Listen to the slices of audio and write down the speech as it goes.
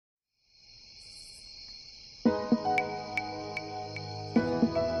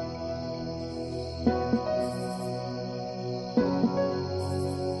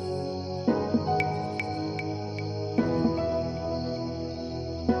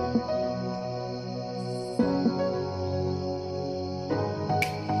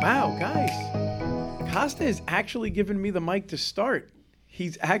Wow, guys. Costa is actually giving me the mic to start.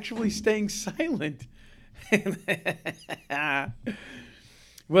 He's actually staying silent.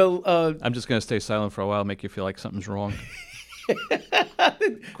 Well, I'm just going to stay silent for a while, make you feel like something's wrong.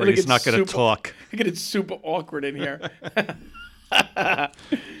 Or Look, he's not it's going to super- talk. Look at it's super awkward in here.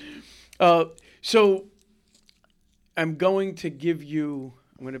 So I'm going to give you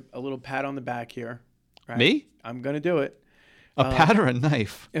a little pat on the back here. Right? Me? I'm going to do it. A pat or a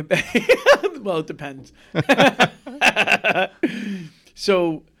knife? Well, it depends.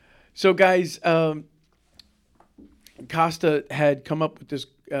 So guys, Costa had come up with this,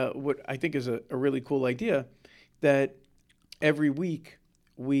 what I think is a really cool idea, that every week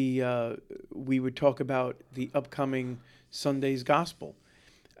we would talk about the upcoming Sunday's gospel,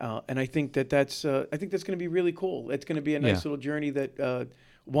 and I think that's going to be really cool. It's going to be a nice little journey that.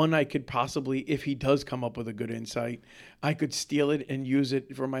 One, I could possibly, if he does come up with a good insight, I could steal it and use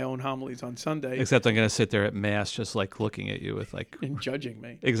it for my own homilies on Sunday. Except I'm going to sit there at Mass just like looking at you with like... And judging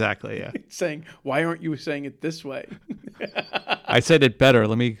me. Exactly, yeah. Saying, why aren't you saying it this way? I said it better.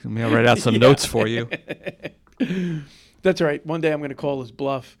 Let me write out some notes for you. That's all right. One day I'm going to call his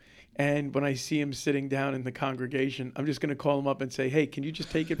bluff. And when I see him sitting down in the congregation, I'm just going to call him up and say, hey, can you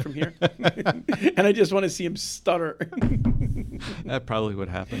just take it from here? And I just want to see him stutter. That probably would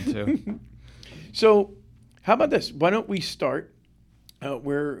happen too. So how about this? Why don't we start?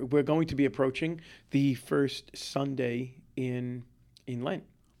 We're going to be approaching the first Sunday in Lent.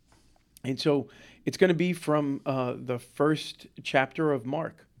 And so it's going to be from the first chapter of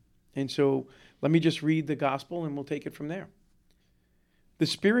Mark. And so let me just read the gospel and we'll take it from there. The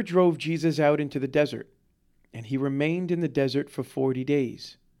Spirit drove Jesus out into the desert, and he remained in the desert for 40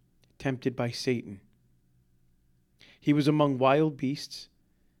 days, tempted by Satan. He was among wild beasts,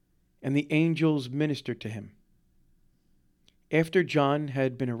 and the angels ministered to him. After John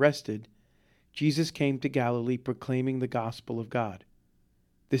had been arrested, Jesus came to Galilee proclaiming the gospel of God.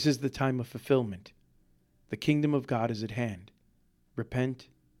 This is the time of fulfillment. The kingdom of God is at hand. Repent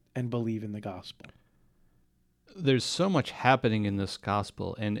and believe in the gospel. There's so much happening in this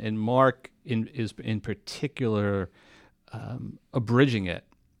gospel, and Mark is in particular abridging it,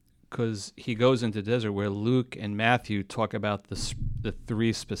 because he goes into the desert where Luke and Matthew talk about the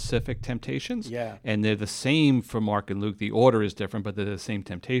three specific temptations. Yeah. And they're the same for Mark and Luke. The order is different, but they're the same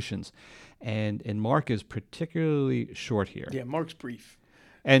temptations. And Mark is particularly short here. Yeah, Mark's brief.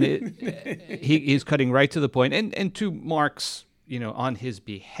 And he's cutting right to the point. And to Mark's, on his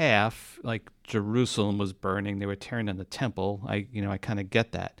behalf, like Jerusalem was burning, they were tearing down the temple. I kind of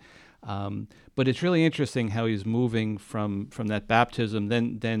get that. But it's really interesting how he's moving from that baptism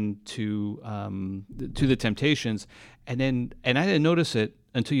then to the temptations, and I didn't notice it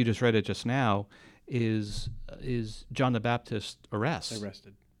until you just read it just now. Is John the Baptist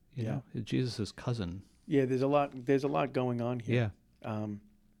arrested? You know, Jesus' cousin. Yeah, there's a lot going on here. Yeah.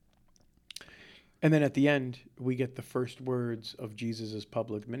 And then at the end, we get the first words of Jesus'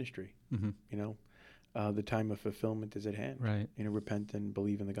 public ministry. Mm-hmm. The time of fulfillment is at hand. Right. Repent and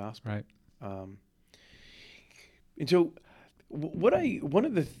believe in the gospel. Right. And so, one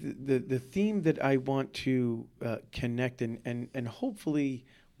of the theme that I want to connect and hopefully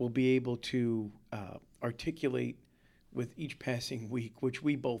will be able to articulate with each passing week, which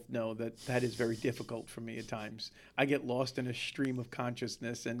we both know that is very difficult for me at times. I get lost in a stream of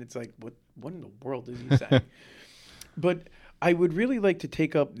consciousness, and it's like, what in the world is he saying? But I would really like to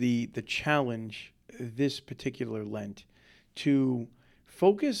take up the challenge this particular Lent to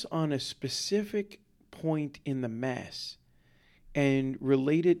focus on a specific point in the Mass and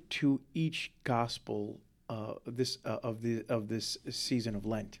relate it to each gospel of this season of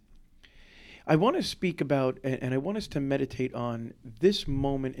Lent. I want to speak about, and I want us to meditate on this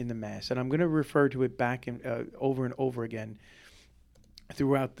moment in the Mass, and I'm going to refer to it back over and over again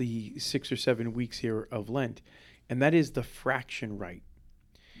throughout the 6 or 7 weeks here of Lent, and that is the fraction rite.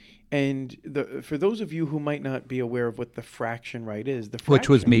 And for those of you who might not be aware of what the fraction rite is, which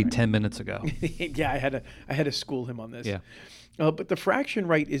was me 10 minutes ago. Yeah, I had to school him on this. Yeah. But the fraction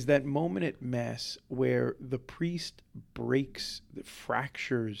rite is that moment at Mass where the priest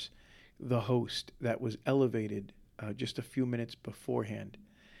fractures the host that was elevated just a few minutes beforehand,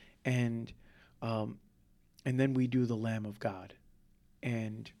 and then we do the Lamb of God,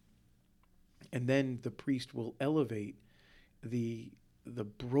 and then the priest will elevate the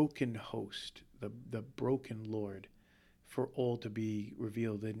broken host, the broken Lord, for all to be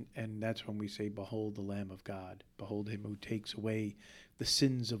revealed, and that's when we say, "Behold the Lamb of God! Behold him who takes away the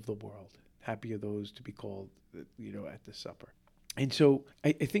sins of the world! Happy are those to be called, at the supper." And so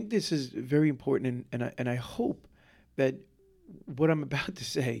I think this is very important, and I hope that what I'm about to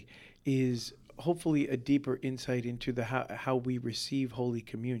say is hopefully a deeper insight into the how we receive Holy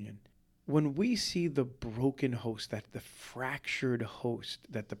Communion. When we see the broken host, that the fractured host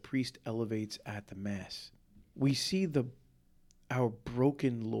that the priest elevates at the Mass, we see the our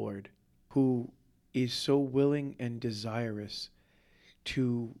broken Lord who is so willing and desirous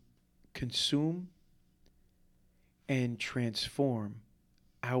to consume and transform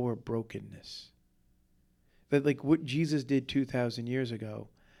our brokenness. That, like what Jesus did 2,000 years ago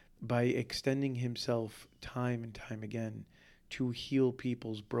by extending himself time and time again to heal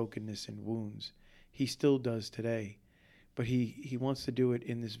people's brokenness and wounds, he still does today. But he wants to do it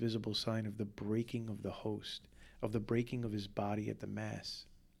in this visible sign of the breaking of the host, of the breaking of his body at the Mass.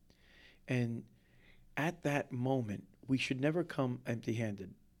 And at that moment, we should never come empty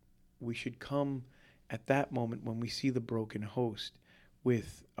handed. We should come at that moment when we see the broken host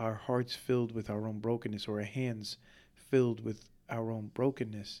with our hearts filled with our own brokenness, or our hands filled with our own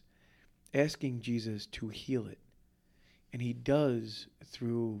brokenness, asking Jesus to heal it. And he does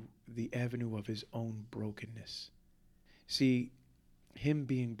through the avenue of his own brokenness. See, him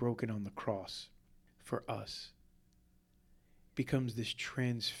being broken on the cross for us becomes this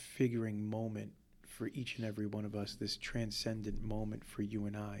transfiguring moment for each and every one of us, this transcendent moment for you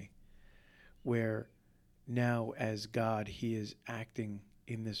and I, where now as God, he is acting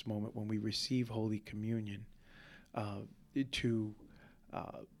in this moment when we receive Holy Communion,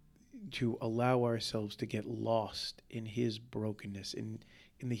 to allow ourselves to get lost in his brokenness, in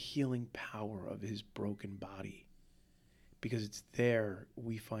the healing power of his broken body, because it's there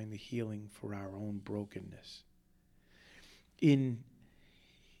we find the healing for our own brokenness. In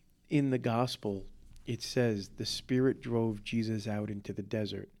the gospel, it says the Spirit drove Jesus out into the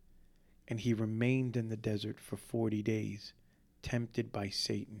desert, and he remained in the desert for 40 days, tempted by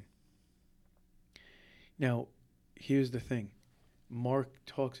Satan. Now, here's the thing. Mark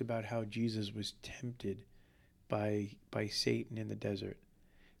talks about how Jesus was tempted by Satan in the desert.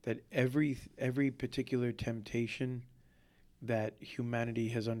 That every particular temptation that humanity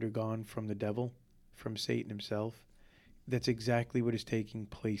has undergone from the devil, from Satan himself, that's exactly what is taking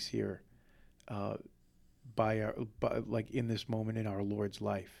place here, like in this moment in our Lord's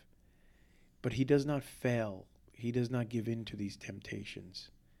life. But he does not fail. He does not give in to these temptations.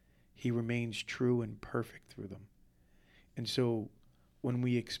 He remains true and perfect through them. And so when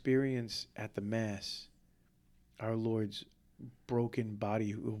we experience at the Mass our Lord's broken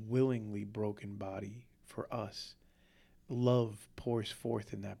body, willingly broken body for us, love pours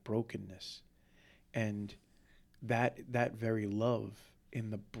forth in that brokenness. And that very love in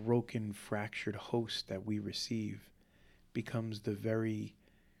the broken, fractured host that we receive becomes the very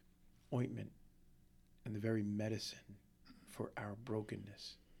ointment and the very medicine for our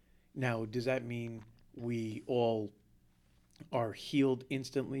brokenness. Now, does that mean we all are healed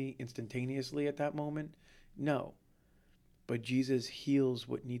instantaneously at that moment? No. But Jesus heals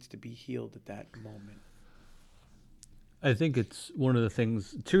what needs to be healed at that moment. I think it's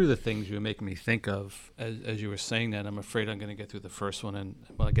two of the things you were making me think of as you were saying that. I'm afraid I'm going to get through the first one, and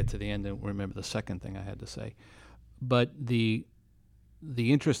when I get to the end and remember the second thing I had to say. But the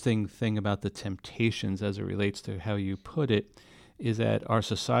interesting thing about the temptations as it relates to how you put it is that our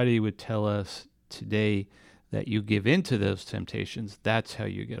society would tell us today that you give in to those temptations, that's how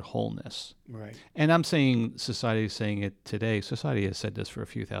you get wholeness. Right. And I'm saying society is saying it today. Society has said this for a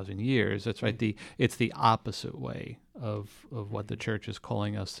few thousand years. That's right. It's the opposite way of what the church is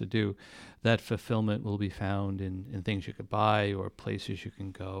calling us to do. That fulfillment will be found in things you could buy, or places you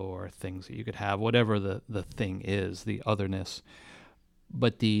can go, or things that you could have, whatever the thing is, the otherness.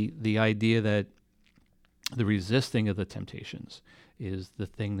 But the idea that the resisting of the temptations is the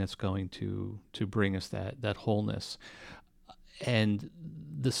thing that's going to bring us that wholeness. And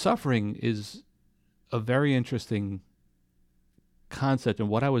the suffering is a very interesting concept. And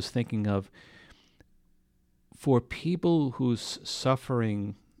what I was thinking of, for people whose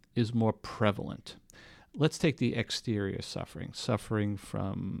suffering is more prevalent, let's take the exterior suffering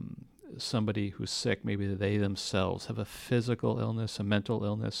from somebody who's sick. Maybe they themselves have a physical illness, a mental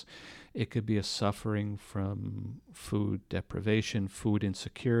illness. It could be a suffering from food deprivation, food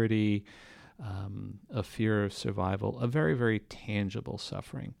insecurity, a fear of survival, a very, very tangible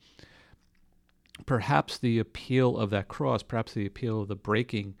suffering. Perhaps the appeal of that cross, perhaps the appeal of the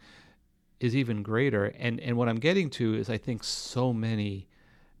breaking is even greater. And what I'm getting to is, I think so many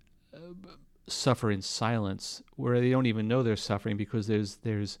suffer in silence, where they don't even know they're suffering, because there's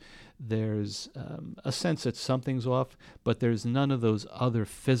a sense that something's off, but there's none of those other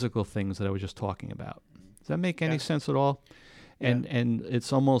physical things that I was just talking about. Does that make any sense at all? Yeah. And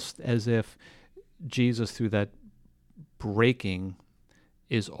it's almost as if Jesus, through that breaking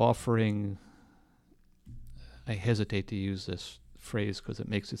is offering, I hesitate to use this phrase because it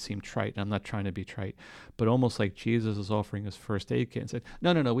makes it seem trite, and I'm not trying to be trite, but almost like Jesus is offering his first aid kit and said,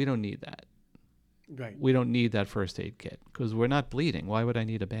 no, we don't need that. Right. We don't need that first aid kit because we're not bleeding. Why would I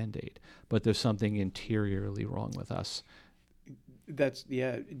need a Band-Aid? But there's something interiorly wrong with us. That's,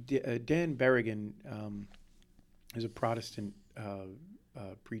 yeah. Dan Berrigan is a Protestant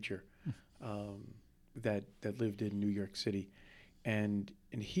preacher that lived in New York City. And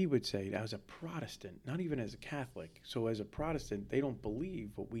he would say, as a Protestant, not even as a Catholic, so as a Protestant, they don't believe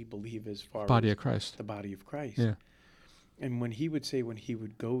what we believe as far Body as of Christ. the body of Christ. Yeah. And when he would say, when he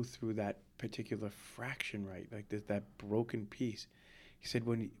would go through that particular fraction, right, like that broken piece, he said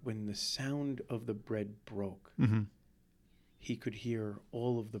when the sound of the bread broke, Mm-hmm. he could hear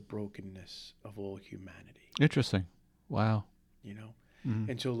all of the brokenness of all humanity. Interesting. Wow. You know?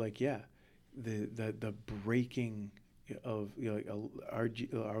 Mm-hmm. And so, like, yeah, the breaking of, you know,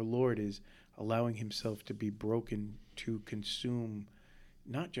 our Lord is allowing himself to be broken to consume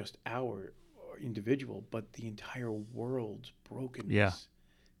not just our individual, but the entire world's brokenness. Yeah.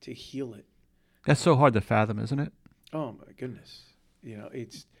 To heal it. That's so hard to fathom, isn't it? Oh my goodness. You know,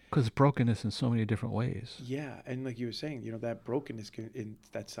 it's because brokenness in so many different ways. Yeah, and like you were saying, you know, that brokenness in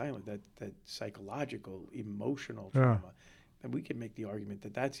that silent, that psychological, emotional trauma, and we can make the argument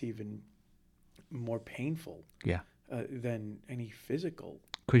that that's even more painful. Yeah. Than any physical.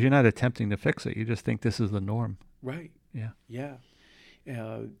 Because you're not attempting to fix it. You just think this is the norm. Right. Yeah. Yeah.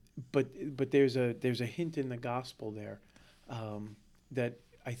 But there's a hint in the gospel there that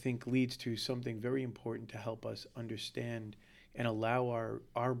I think leads to something very important to help us understand and allow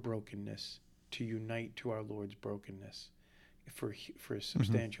our brokenness to unite to our Lord's brokenness for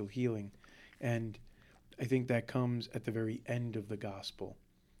substantial healing. And I think that comes at the very end of the gospel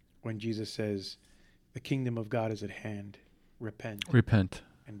when Jesus says, "The kingdom of God is at hand. Repent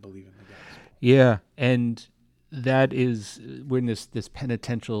and believe in the gospel." Yeah, and that is, we're in this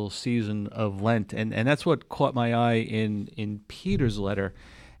penitential season of Lent, and that's what caught my eye in Peter's letter,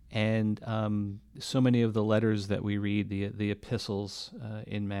 and so many of the letters that we read, the epistles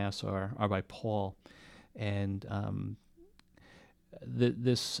in Mass are by Paul, and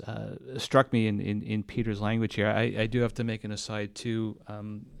this struck me in Peter's language here. I do have to make an aside too.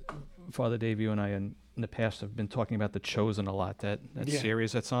 Father Dave, you and I in the past have been talking about The Chosen a lot, that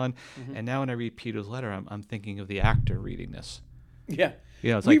series that's on. Mm-hmm. And now when I read Peter's letter, I'm thinking of the actor reading this. Yeah.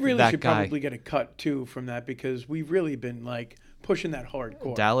 You know, it's we like really should guy. Probably get a cut, too, from that because we've really been, like, pushing that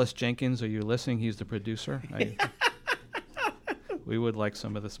hardcore. Dallas Jenkins, are you listening? He's the producer. We would like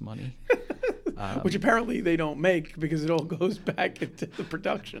some of this money. Which apparently they don't make because it all goes back into the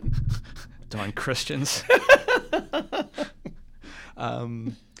production. Darn Christians.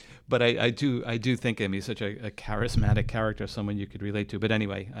 But I do think him. He's such a charismatic character, someone you could relate to. But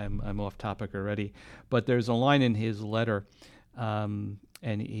anyway, I'm off topic already. But there's a line in his letter, and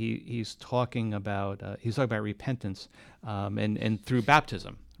he's talking about repentance, and through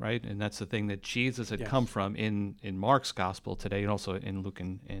baptism, right? And that's the thing that Jesus had come from in Mark's gospel today, and also in Luke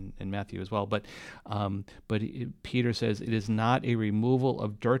and Matthew as well. But Peter says it is not a removal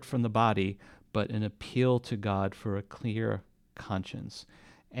of dirt from the body, but an appeal to God for a clear conscience.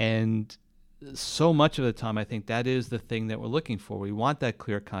 And so much of the time, I think that is the thing that we're looking for. We want that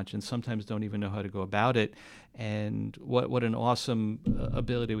clear conscience, sometimes don't even know how to go about it. And what an awesome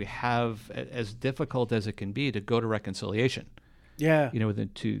ability we have, as difficult as it can be, to go to reconciliation. Yeah. You know,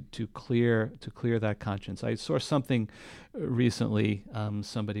 to clear that conscience. I saw something recently,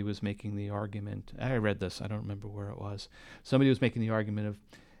 somebody was making the argument, I read this, I don't remember where it was. Somebody was making the argument of,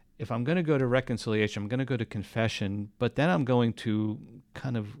 if I'm going to go to reconciliation, I'm going to go to confession, but then I'm going to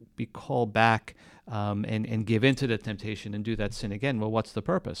kind of be called back and give into the temptation and do that sin again. Well, what's the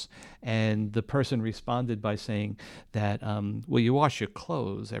purpose? And the person responded by saying that, well, you wash your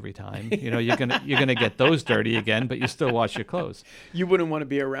clothes every time. You know, you're gonna get those dirty again, but you still wash your clothes. You wouldn't want to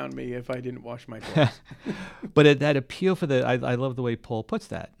be around me if I didn't wash my clothes. But that appeal for I love the way Paul puts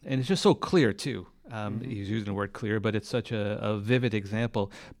that, and it's just so clear too. He's using the word clear, but it's such a vivid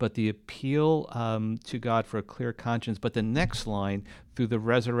example. But the appeal to God for a clear conscience, but the next line, through the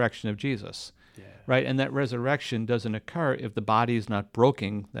resurrection of Jesus. Yeah. Right, and that resurrection doesn't occur if the body is not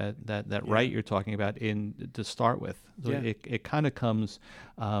broken. That right you're talking about to start with. So it kind of comes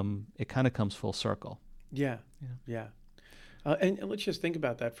full circle. Yeah. And let's just think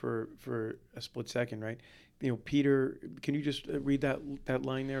about that for a split second, right? You know, Peter, can you just read that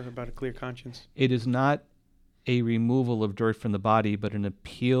line there about a clear conscience? It is not a removal of dirt from the body, but an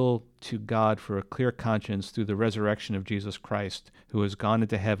appeal to God for a clear conscience through the resurrection of Jesus Christ, who has gone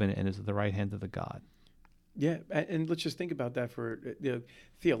into heaven and is at the right hand of the God. Yeah, and let's just think about that for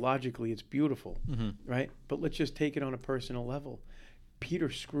theologically, it's beautiful, right? But let's just take it on a personal level.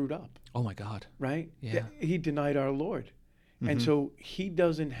 Peter screwed up, Oh my God. right? Yeah. He denied our Lord. And so he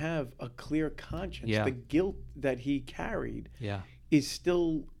doesn't have a clear conscience. Yeah. The guilt that he carried Yeah. is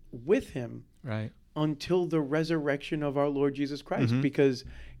still with him Right. until the resurrection of our Lord Jesus Christ, because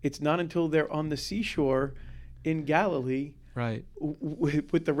it's not until they're on the seashore in Galilee Right.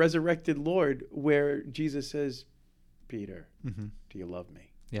 with the resurrected Lord where Jesus says, Peter, do you love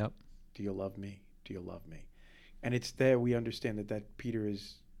me? Yep. Do you love me? Do you love me? And it's there we understand that Peter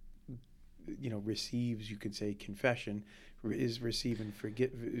is, receives, you could say, confession, is receiving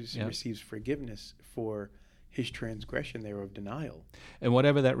receives forgiveness for his transgression there of denial. And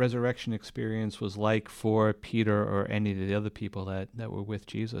whatever that resurrection experience was like for Peter or any of the other people that were with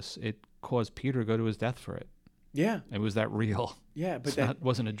Jesus, it caused Peter to go to his death for it. Yeah. It was that real. Yeah, but that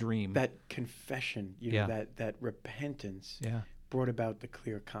wasn't a dream. That confession, that repentance brought about the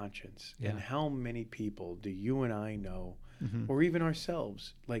clear conscience. Yeah. And how many people do you and I know, or even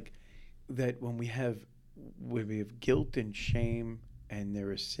ourselves, like that when we have guilt and shame and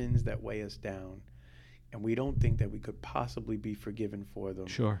there are sins that weigh us down and we don't think that we could possibly be forgiven for them.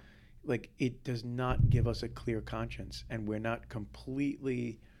 Sure. Like it does not give us a clear conscience and we're not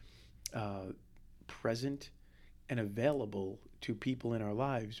completely present and available to people in our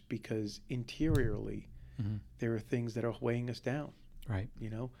lives because interiorly there are things that are weighing us down. Right.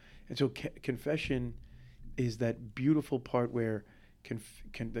 And so confession is that beautiful part where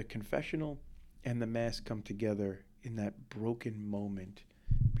the confessional and the Mass come together in that broken moment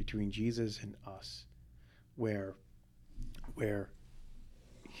between Jesus and us, where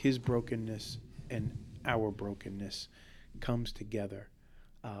his brokenness and our brokenness comes together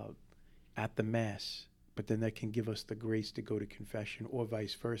at the Mass, but then that can give us the grace to go to confession, or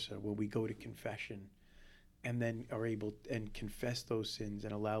vice versa, where we go to confession and then are able and confess those sins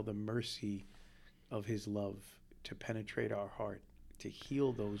and allow the mercy of his love to penetrate our heart, to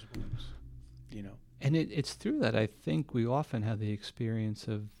heal those wounds, And it's through that I think we often have the experience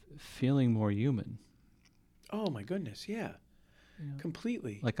of feeling more human. Oh my goodness, yeah.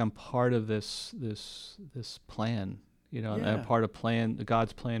 Completely. Like I'm part of this plan, and I'm part of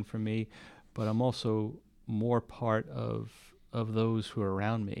God's plan for me, but I'm also more part of those who are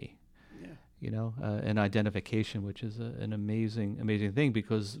around me. An identification, which is an amazing thing,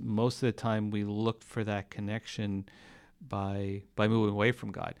 because most of the time we look for that connection by moving away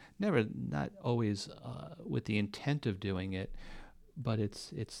from God. Not always with the intent of doing it, but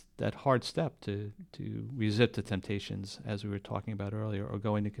it's that hard step to resist the temptations, as we were talking about earlier, or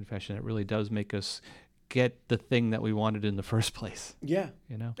going to confession. It really does make us get the thing that we wanted in the first place. Yeah.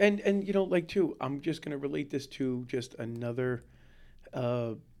 And like too, I'm just going to relate this to just another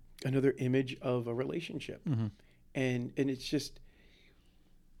image of a relationship. And it's just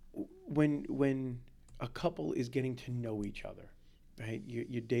when a couple is getting to know each other, right?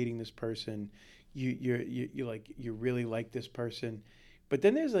 You're dating this person, you really like this person, but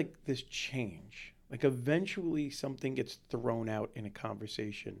then there's like this change. Like eventually something gets thrown out in a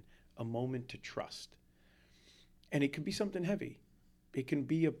conversation, a moment to trust. And it could be something heavy. It can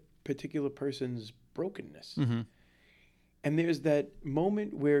be a particular person's brokenness. And there's that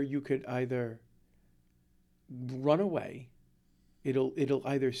moment where you could either run away. It'll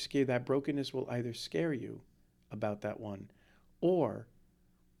either scare, that brokenness will either scare you about that one, or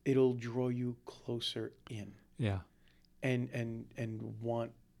it'll draw you closer in. Yeah. And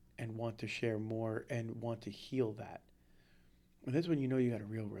want to share more and want to heal that. And that's when you know you got a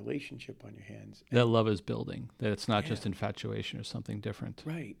real relationship on your hands. That love is building, that it's not just infatuation or something different.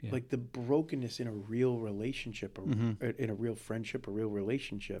 Right. Yeah. Like the brokenness in a real relationship, or in a real friendship, a real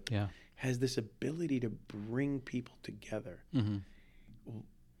relationship, has this ability to bring people together. Well,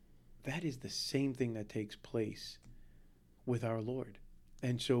 that is the same thing that takes place with our Lord.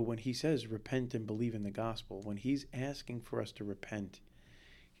 And so when he says repent and believe in the gospel, when he's asking for us to repent,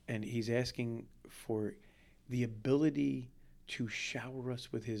 and he's asking for the ability to shower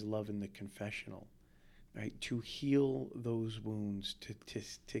us with his love in the confessional, right? To heal those wounds,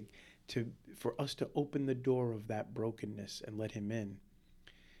 to for us to open the door of that brokenness and let him in.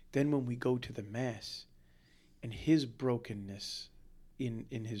 Then when we go to the Mass and his brokenness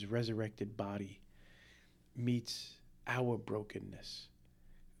in his resurrected body meets our brokenness,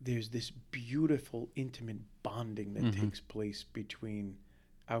 there's this beautiful, intimate bonding that takes place between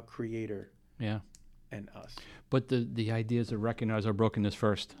our Creator and us. But the idea is to recognize our brokenness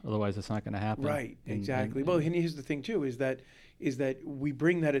first. Otherwise, it's not going to happen. Right, exactly. Well, and here's the thing, too, is that is that we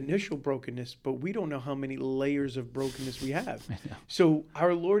bring that initial brokenness, but we don't know how many layers of brokenness we have. So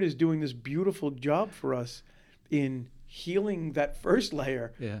our Lord is doing this beautiful job for us in healing that first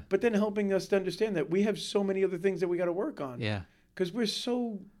layer, but then helping us to understand that we have so many other things that we got to work on. Yeah. Because we're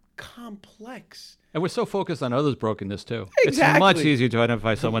so complex. And we're so focused on others' brokenness, too. Exactly. It's much easier to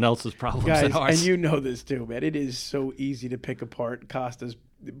identify someone else's problems Guys, than ours. and you know this too, man. It is so easy to pick apart Costa's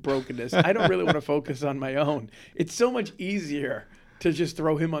brokenness. I don't really want to focus on my own. It's so much easier to just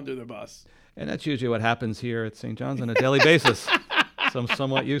throw him under the bus. And that's usually what happens here at St. John's on a daily basis. So I'm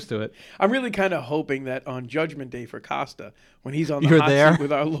somewhat used to it. I'm really kind of hoping that on Judgment Day for Costa, when he's on the You're hot there? seat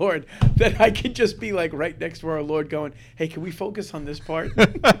with our Lord, that I can just be like right next to our Lord going, hey, can we focus on this part?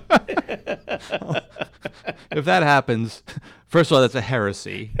 If that happens, first of all, that's a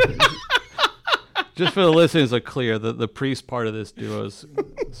heresy. Just for the listeners are clear, the priest part of this duo is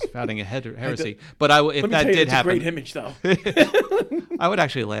spouting a heresy. But if that did it's happen, a great image, though. I would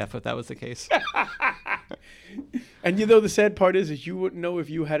actually laugh if that was the case. And the sad part is you wouldn't know if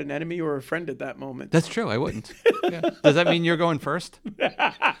you had an enemy or a friend at that moment. That's true. I wouldn't. Yeah. Does that mean you're going first? That's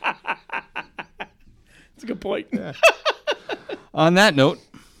a good point. Yeah. On that note,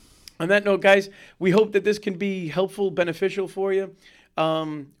 guys, we hope that this can be helpful, beneficial for you.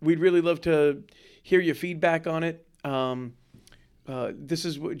 We'd really love to hear your feedback on it. This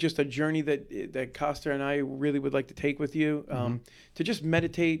is just a journey that Costa and I really would like to take with you, to just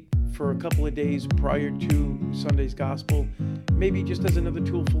meditate for a couple of days prior to Sunday's gospel, maybe just as another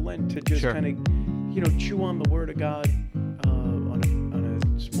tool for Lent to just kind of, chew on the Word of God on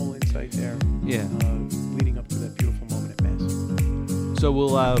a small insight there. Yeah. Leading up to that beautiful moment at Mass. So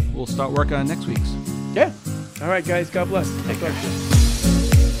we'll start working on next week's. Yeah. All right, guys. God bless. Take care.